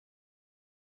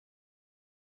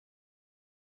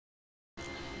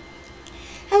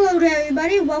there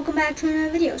everybody, welcome back to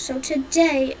another video. So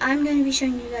today I'm going to be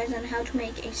showing you guys on how to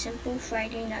make a simple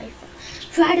Friday night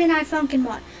funkin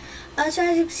mod. So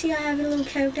as you can see, I have a little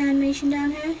character animation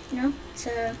down here. You know, it's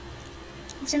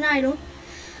an idol.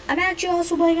 I'm actually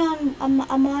also playing on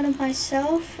a mod of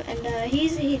myself, and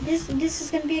this is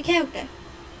going to be a character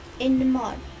in the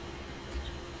mod.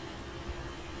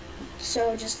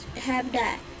 So just have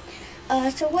that.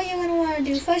 So what you're going to want to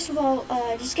do, first of all,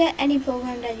 just get any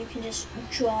program that you can just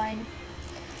draw in.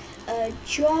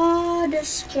 Draw the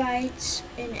sprites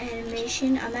in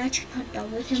animation. I'm actually not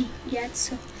done with him yet,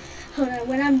 so hold on.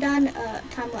 When I'm done, I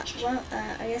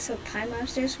guess I'll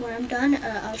time-lapse this. When I'm done,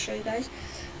 I'll show you guys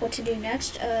what to do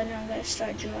next. Now I'm going to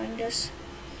start drawing this.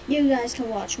 You guys can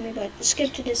watch me, but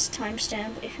skip to this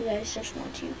timestamp if you guys just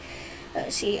want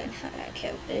to see how that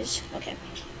character is. Okay.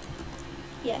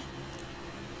 Yeah.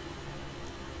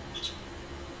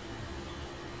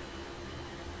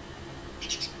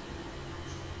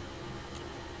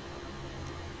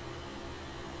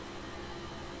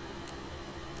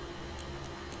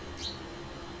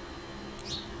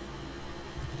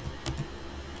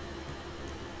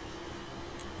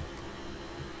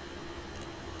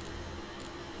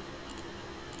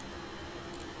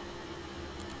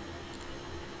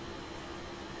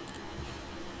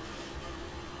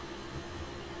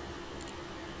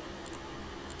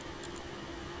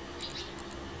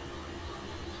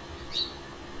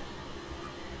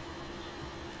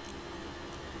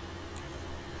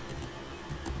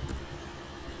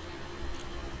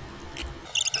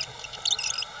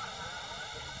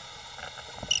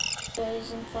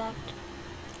 Is in fact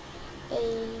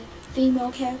a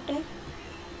female character,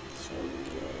 so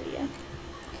yeah.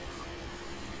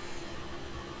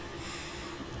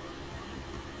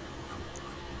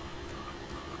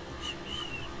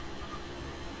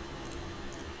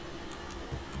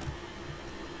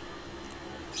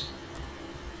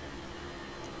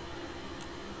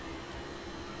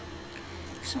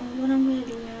 So what I'm going to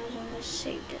do now is I'm going to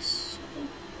save this.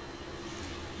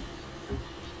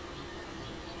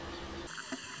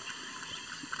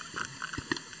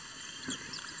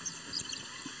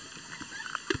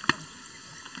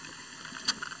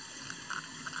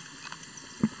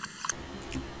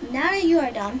 Now that you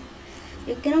are done,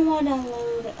 you're gonna want to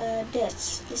download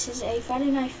this. This is a Friday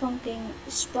Night Funkin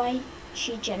sprite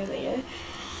sheet generator.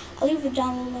 I'll leave the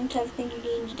download link to everything you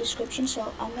need in the description.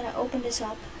 So I'm gonna open this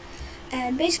up,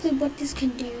 and basically what this can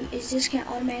do is this can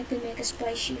automatically make a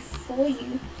sprite sheet for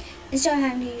you instead of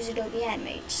having to use Adobe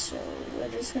Animate. So we're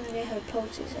just gonna get her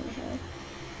poses in here.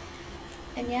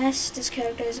 And yes, this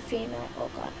character is a female. Oh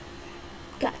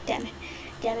god damn it.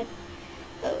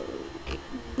 Okay.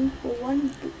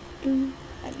 One, two,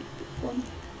 one,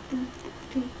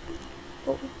 two,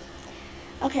 four.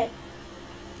 Okay.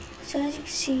 So as you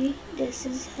can see, this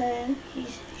is her.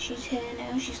 She's here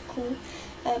now. She's cool.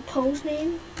 Pose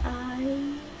name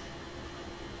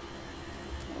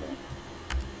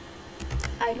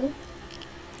idol.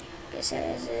 Guess that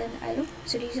as an idol.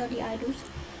 So these are the idols.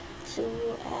 So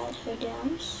we'll add her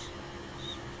downs.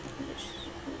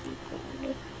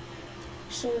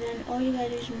 So then all you gotta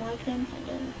do is mark them and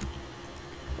then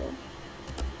go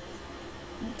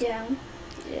down.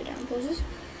 These are down poses.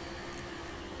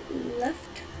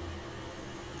 Left.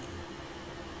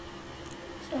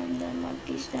 So I'm gonna mark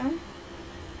these down.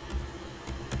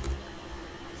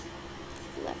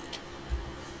 Left.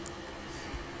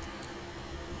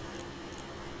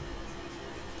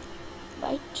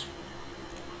 Right.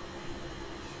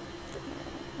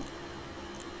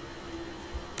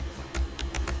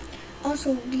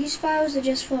 Also, these files are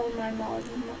just for my mod.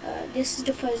 This is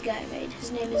the first guy I made.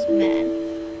 His name is Man.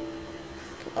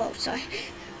 Oh, sorry.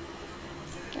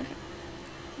 Okay.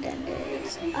 Then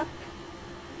there's up.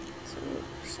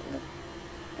 So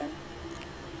up.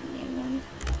 Name one.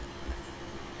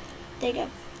 There you go.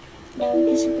 Now we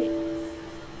disagree.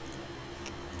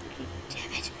 Okay,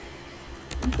 damn it.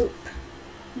 Boop.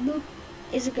 Boop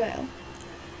is a girl.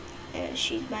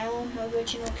 She's my own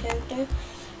original character.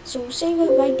 So we'll save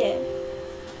it right there.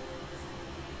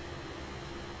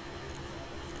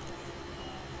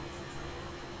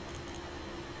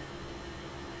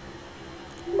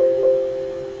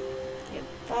 Yep,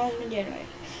 file's been generated.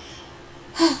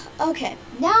 Okay,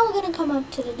 now we're gonna come up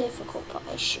to the difficult part.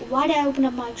 Why did I open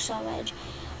up Microsoft Edge?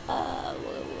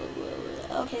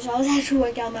 Okay, so I was actually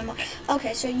working out my mind.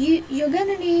 Okay, so you're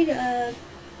gonna need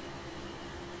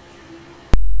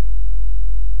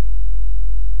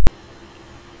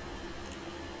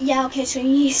yeah, okay, so you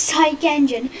need psych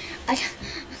engine.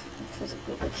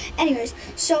 Anyways,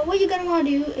 so what you're gonna want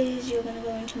to do is you're gonna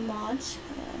go into mods.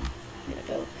 Here we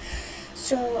go.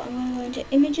 So I'm going to go into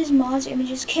images, mods,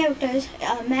 images, characters.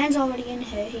 Man's already in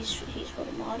here. He's for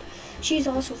the mod. She's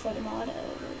also for the mod.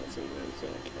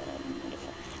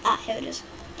 Here it is.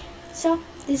 So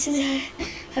this is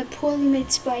her poorly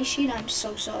made sprite sheet. I'm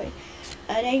so sorry.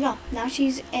 There you go. Now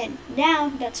she's in. Now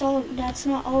that's all. That's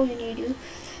not all you need to do.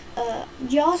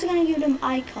 You're also gonna give them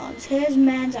icons. Here's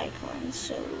man's icons.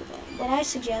 So what I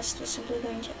suggest is simply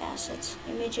going to assets,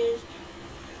 images,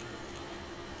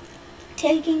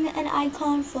 taking an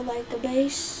icon for like a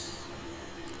base.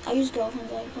 I use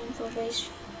girlfriend's icon for a base.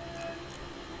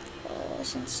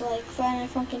 Since like Friday Night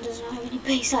Funkin' does not have any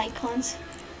base icons,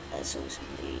 so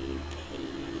simply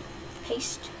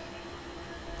paste.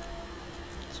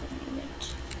 So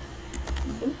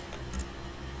boop.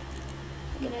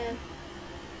 I'm gonna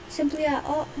simply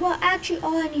well, actually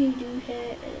all I need to do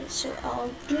here is, so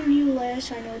I'll do a new layer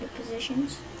so I know the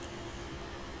positions.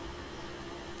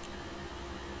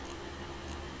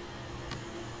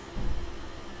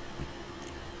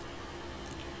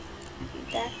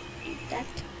 Do that.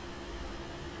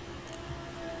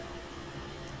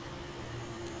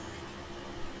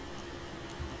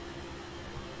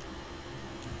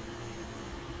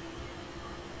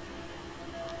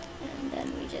 And then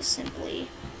we just simply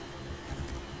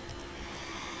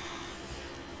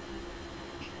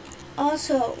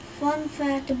also, fun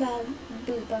fact about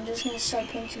Boop, I'm just going to start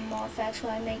putting some more facts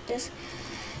while I make this.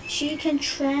 She can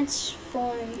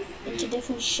transform into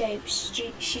different shapes.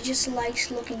 She just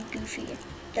likes looking goofy.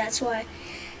 That's why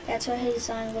her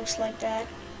design looks like that.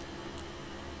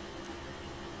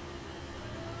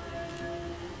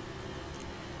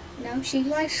 No, she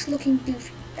likes looking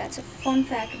goofy. That's a fun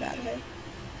fact about her.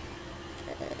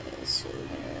 So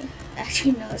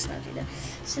actually no, let's not do that.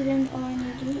 So then all I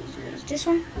need to do is this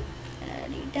one.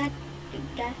 Do that,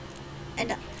 and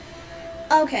done.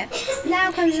 Okay,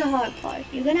 now comes the hard part.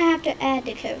 You're gonna have to add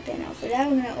the character. Now for that,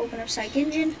 we're gonna open up psych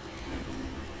engine.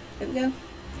 Here we go.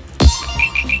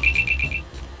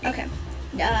 Okay.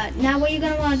 Now what you're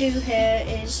gonna want to do here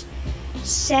is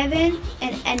 7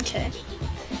 and enter.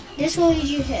 This will lead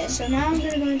you here. So now I'm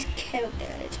gonna go into character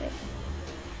editor.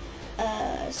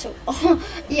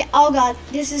 Yeah, oh god,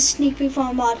 this is sneak peek from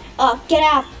a mod. Get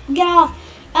out, get off,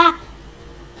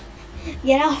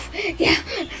 get off, yeah.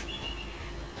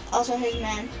 Also his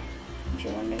man, if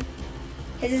you're wondering.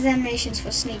 His animations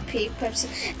for sneak peek purposes.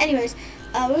 Anyways,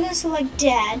 we're gonna select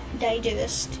dad,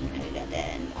 digest. We got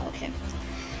that, okay.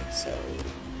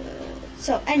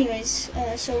 So anyways,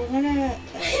 so we're gonna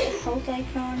health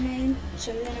icon name.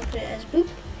 So we're gonna put it as Boop.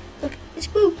 Look, it's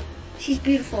Boop. She's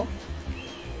beautiful.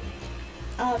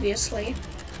 Obviously.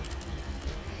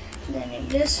 Then name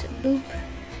this Boop.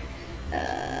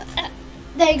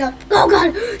 There you go. Oh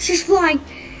god, she's flying.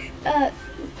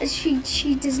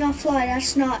 She does not fly.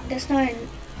 That's not in.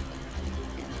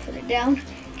 Put it down.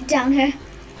 Get down here.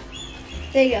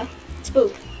 There you go. It's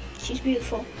Boop. She's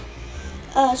beautiful.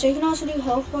 So you can also do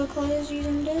health bar colors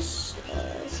using this.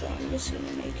 So I'm just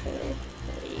gonna make her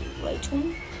a white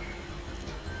one.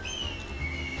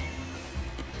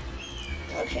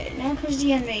 Okay, now comes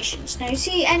the animations. Now you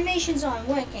see animations aren't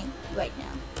working right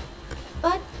now,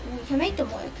 but we can make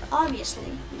them work,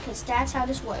 obviously, because that's how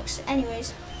this works.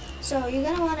 Anyways, so you're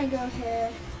gonna want to go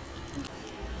here.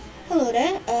 Hello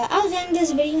there. I was editing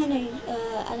this video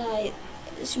and I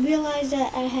realized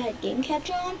that I had game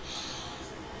capture on,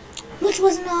 which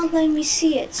was not letting me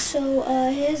see it. So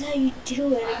here's how you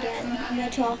do it again. I'm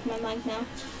gonna turn off my mic now.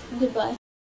 Goodbye.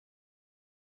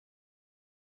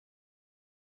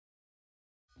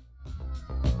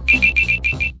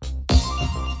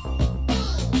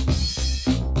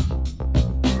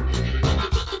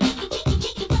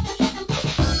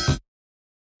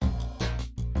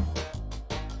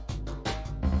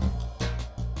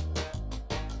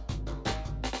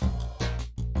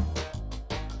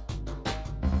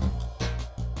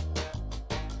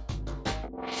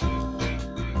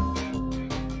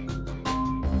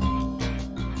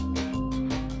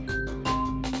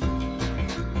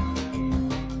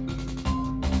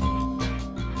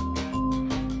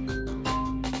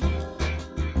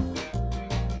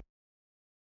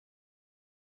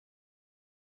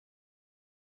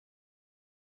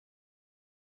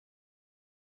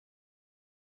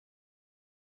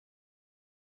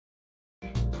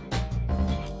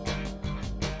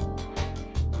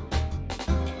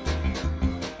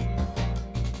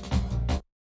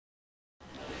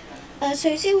 So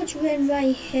you see what's written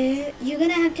right here? You're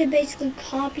gonna have to basically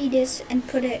copy this and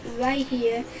put it right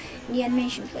here in the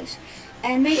animation place.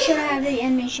 And make sure I have the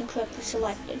animation correctly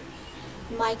selected.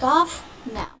 Mic off,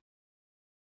 now.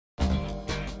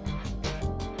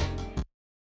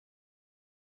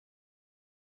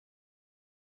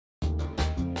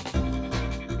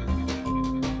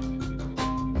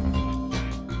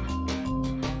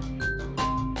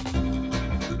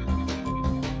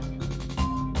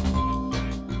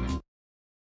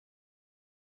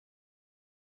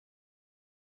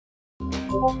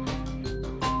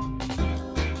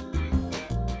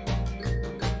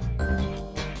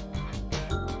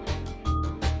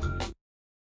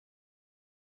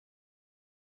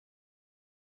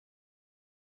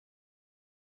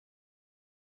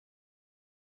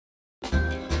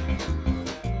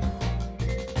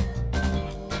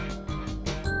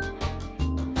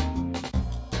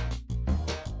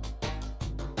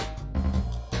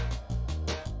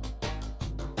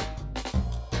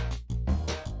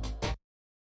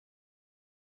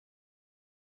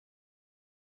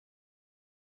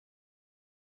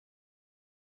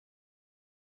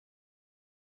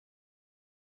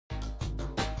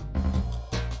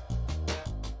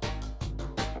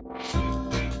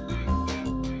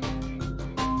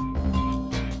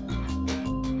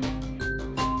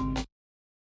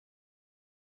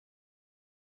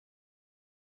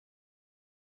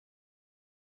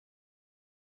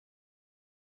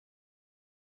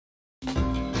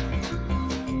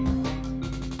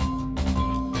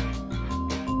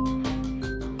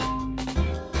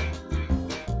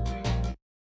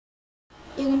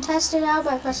 You can test it out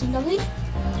by pressing delete.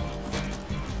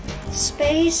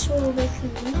 Space will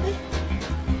remove it.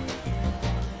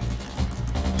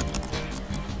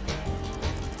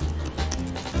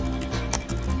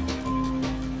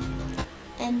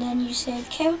 And then you save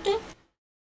character.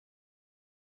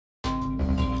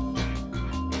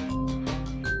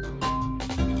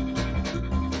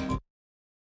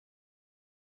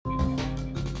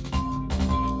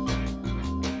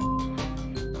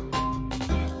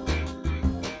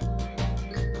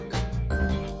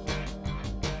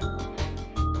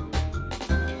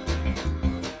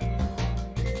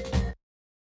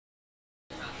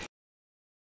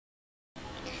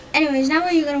 Anyways, now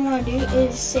what you're going to want to do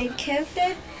is save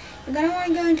character. You're going to want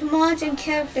to go into mods and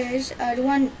characters, the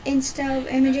one instead of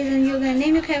images, and you're going to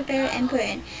name your character and put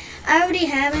in. I already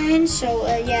have it in, so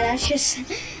yeah, that's just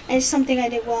it's something I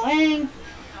did while editing.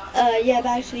 Yeah,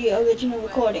 back to the original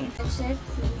recording. That's it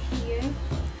here.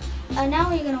 Now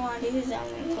what you're going to want to do is, I'm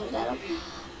going to close that up.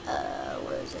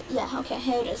 Where is it? Yeah, okay,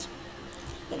 here it is.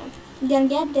 You're going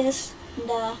to get this,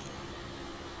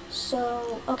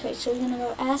 so, okay, so you're going to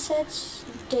go assets,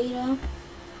 data,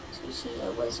 so you see,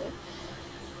 what is it,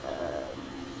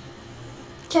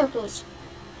 characters,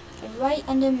 and right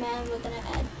under man, we're going to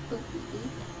add boop, boop, boop.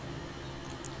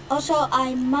 Also,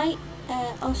 I might,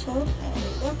 there you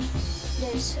go,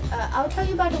 there's, I'll tell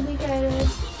you about the week editor,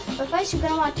 but first you're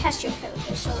going to want to test your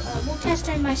character, so, we'll test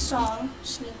in my song,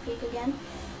 sneak peek again.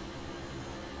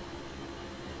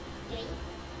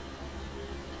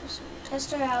 So,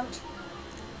 test her out.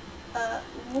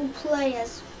 We'll play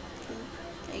as,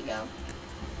 there you go.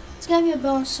 It's gonna be a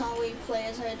bonus song where you play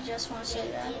as, I just want to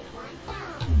say that.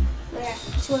 Look at that,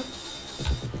 it's what,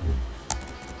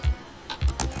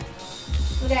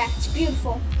 look at that, it's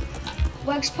beautiful.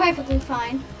 Works perfectly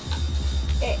fine.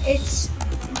 It's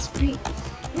beautiful.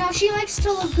 No, she likes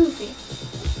to look goofy.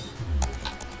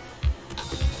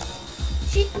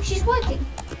 She's working.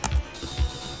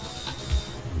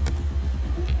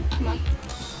 Come on.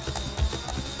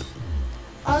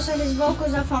 Also, his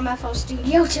vocals are from FL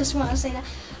Studio, just want to say that.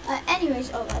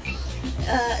 Anyways,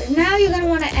 now you're going to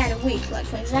want to add a week, like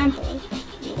for example,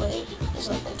 there's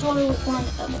like the total week 1,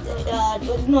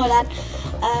 ignore that,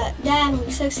 then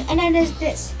week 6, and then there's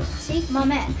this, see, my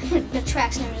man, the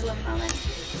track's name is My Man.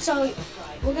 So,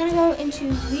 we're going to go into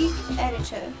week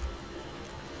editor.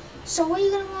 So what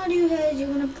you're going to want to do here is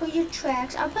you're going to put your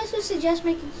tracks, I personally suggest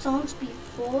making songs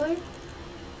before,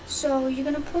 so you're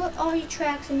going to put all your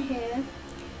tracks in here.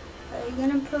 You're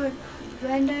gonna put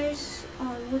renders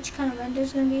on which kind of render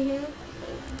is gonna be here.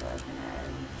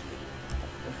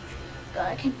 God,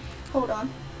 I can hold on.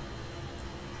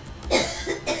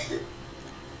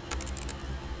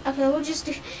 Okay, we'll just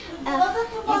do. You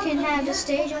can have the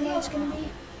stage on here. It's gonna be.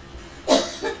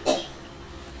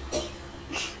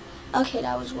 Okay,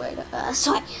 that was weird.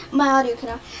 Sorry, my audio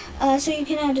cut out. So you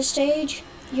can add the stage,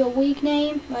 your week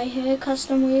name right here,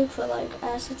 custom week for like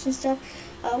assets and stuff.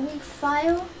 Week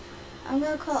file. I'm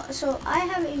gonna call, so I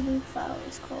have a week file,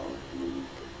 it's called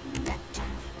week net.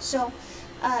 So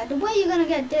the way you're gonna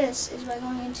get this is by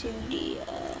going into the,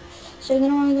 so you're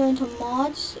gonna wanna go into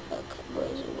mods, where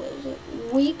is it,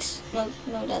 weeks, no,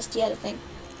 that's the other thing,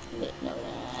 no,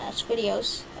 that's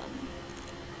videos,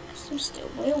 I'm still,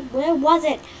 where was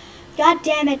it, god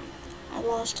damn it, I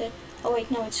lost it, oh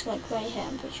wait, no, it's like right here,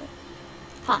 I'm pretty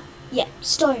sure, yeah,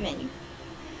 story menu.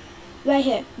 Right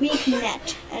here, week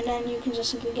net, and then you can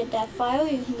just simply get that file,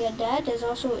 you can get that. There's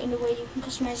also in the way you can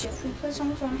customize your free play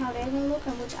songs on how they're going to look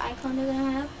and which icon they're going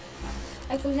to have.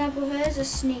 Like for example, here's a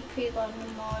sneak peek on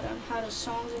the mod on how the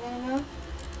songs are going to go.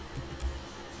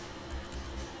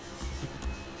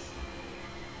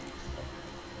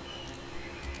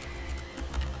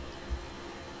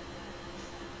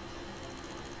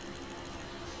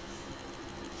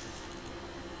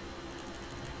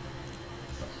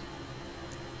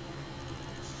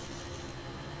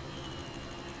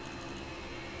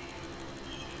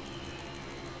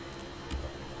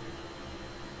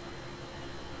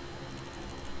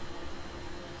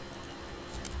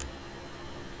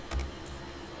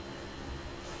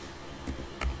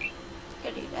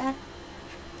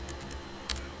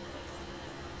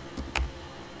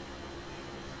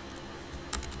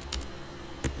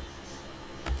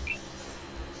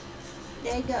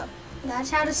 There you go. That's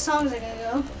how the songs are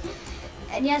gonna go.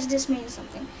 And yes, this means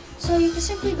something. So you can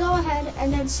simply go ahead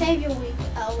and then save your week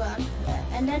run,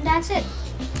 and then that's it.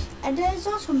 And there's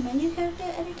also menu character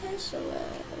editor, so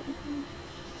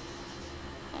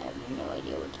I have no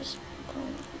idea what this.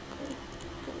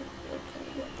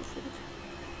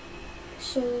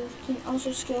 So you can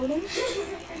also scroll them.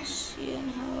 See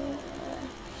and how.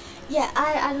 Yeah,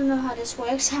 I don't know how this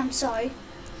works. I'm sorry.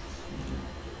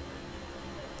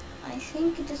 I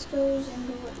think this goes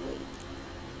into what?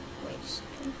 Wait a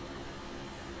second.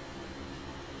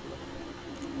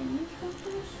 Menu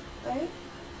characters, right?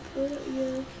 Put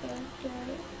your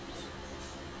characters.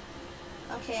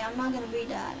 Okay, I'm not gonna read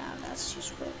that now. That's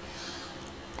just weird.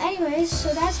 Anyways,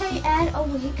 so that's how you add a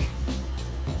week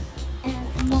and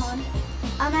a mod.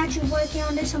 I'm actually working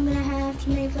on this. I'm gonna have to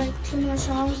make like 2 more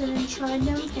songs and then charge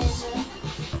them because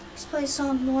let's play a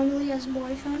song normally as a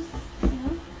boyfriend, you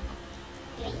know?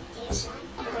 Okay.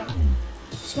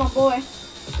 It's my boy.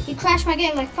 He crashed my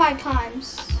game like 5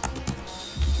 times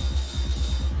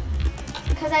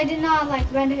because I did not like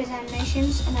render his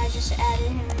animations and I just added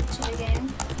him into the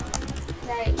game.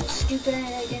 I was stupid and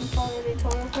I didn't follow the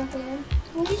tutorial properly.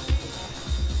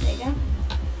 There you go.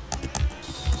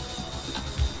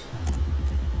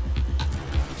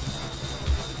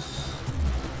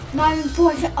 Not even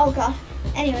boyfriend. Oh god.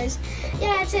 Anyways,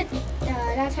 yeah, that's it.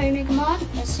 That's how you make a mod.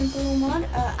 A simple little mod.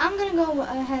 I'm gonna go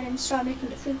ahead and start making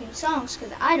the freaking songs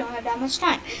because I don't have that much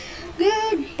time.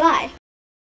 Goodbye.